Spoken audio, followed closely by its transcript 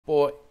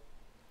boy,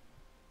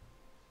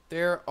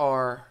 there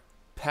are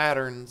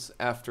patterns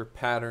after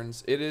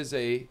patterns. It is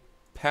a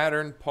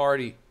pattern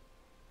party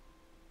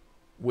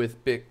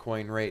with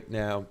Bitcoin right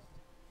now.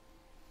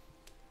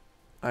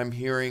 I'm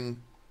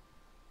hearing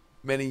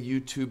many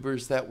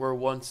YouTubers that were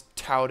once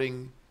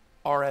touting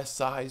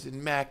RSIs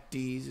and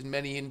MACDs and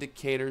many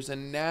indicators,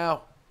 and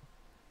now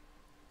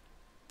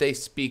they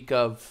speak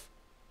of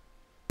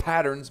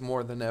patterns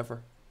more than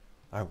ever.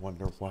 I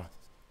wonder why.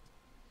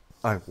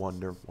 I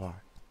wonder why.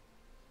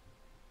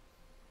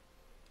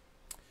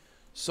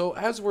 So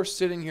as we're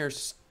sitting here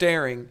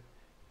staring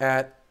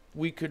at,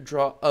 we could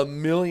draw a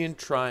million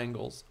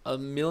triangles, a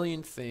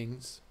million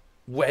things,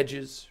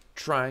 wedges,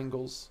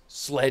 triangles,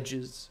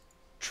 sledges,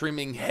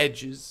 trimming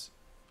hedges,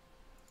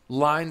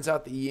 lines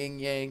out the yin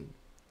yang.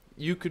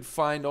 You could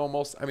find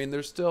almost, I mean,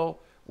 there's still,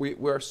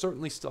 we're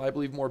certainly still, I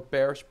believe, more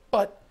bearish,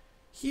 but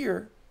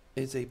here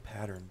is a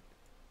pattern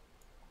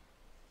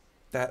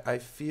that I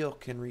feel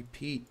can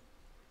repeat.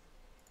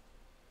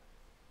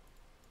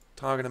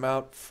 Talking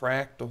about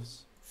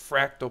fractals,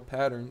 fractal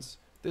patterns.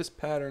 This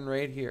pattern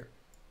right here.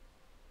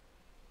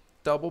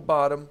 Double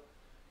bottom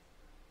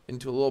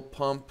into a little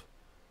pump,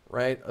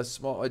 right? A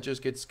small, it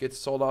just gets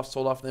sold off,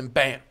 and then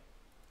bam,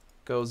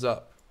 goes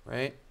up,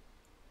 right?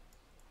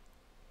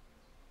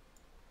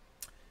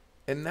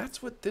 And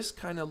that's what this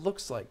kind of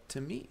looks like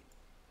to me.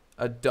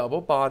 A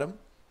double bottom,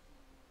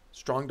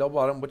 strong double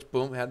bottom, which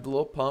boom, had the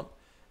little pump.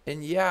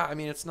 And yeah, I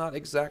mean, it's not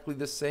exactly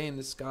the same.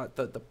 This got,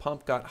 the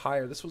pump got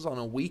higher. This was on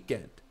a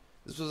weekend.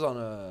 This was on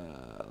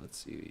a, let's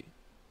see.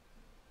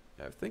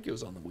 I think it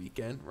was on the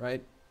weekend,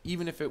 right?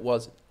 Even if it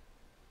wasn't.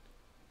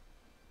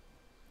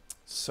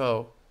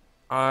 So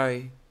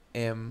I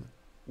am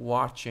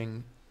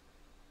watching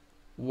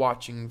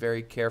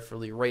very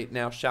carefully right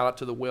now. Shout out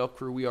to the whale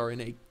crew. We are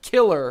in a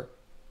killer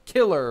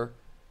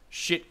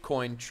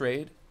shitcoin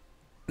trade.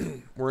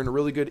 We're in a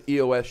really good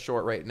EOS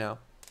short right now.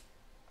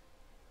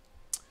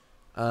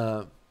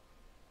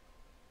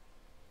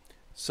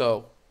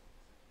 So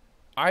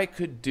I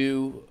could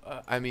do,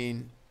 I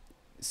mean,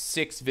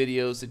 6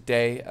 videos a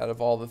day out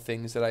of all the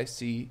things that I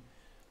see.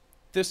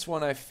 This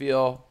one I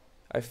feel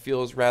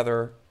is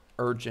rather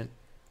urgent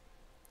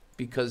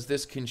because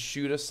this can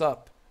shoot us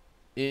up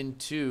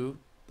into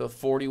the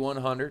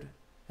 4100,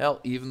 hell,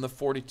 even the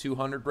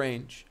 4200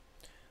 range,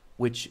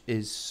 which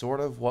is sort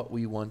of what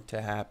we want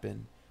to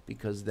happen,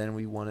 because then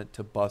we want it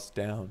to bust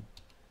down.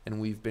 And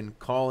we've been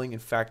calling, in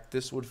fact,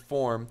 this would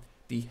form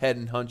the head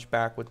and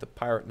hunchback with the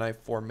pirate knife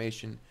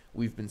formation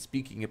we've been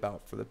speaking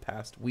about for the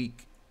past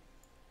week.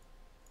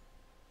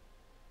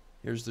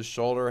 Here's the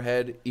shoulder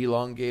head,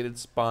 elongated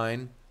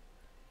spine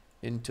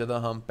into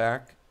the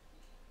humpback.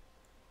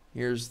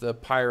 Here's the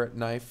pirate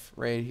knife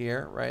right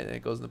here, right? And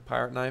it goes in the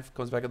pirate knife,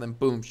 comes back, and then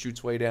boom,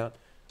 shoots way down.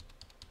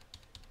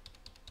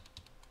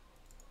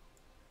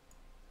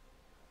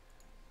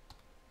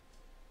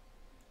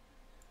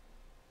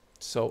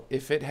 So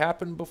if it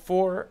happened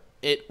before,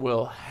 it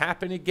will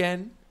happen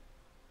again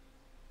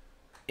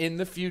in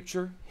the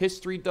future.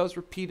 History does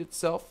repeat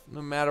itself,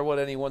 no matter what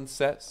anyone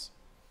says.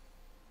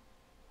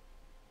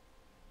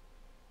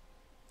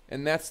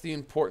 And that's the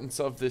importance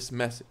of this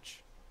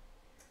message.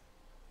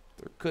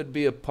 There could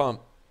be a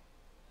pump.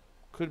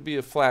 Could be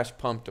a flash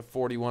pump to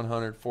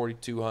 4100,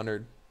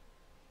 4200.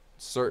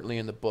 Certainly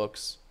in the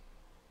books.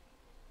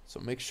 So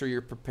make sure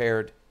you're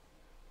prepared.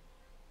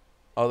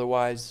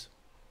 Otherwise,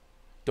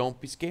 don't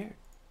be scared.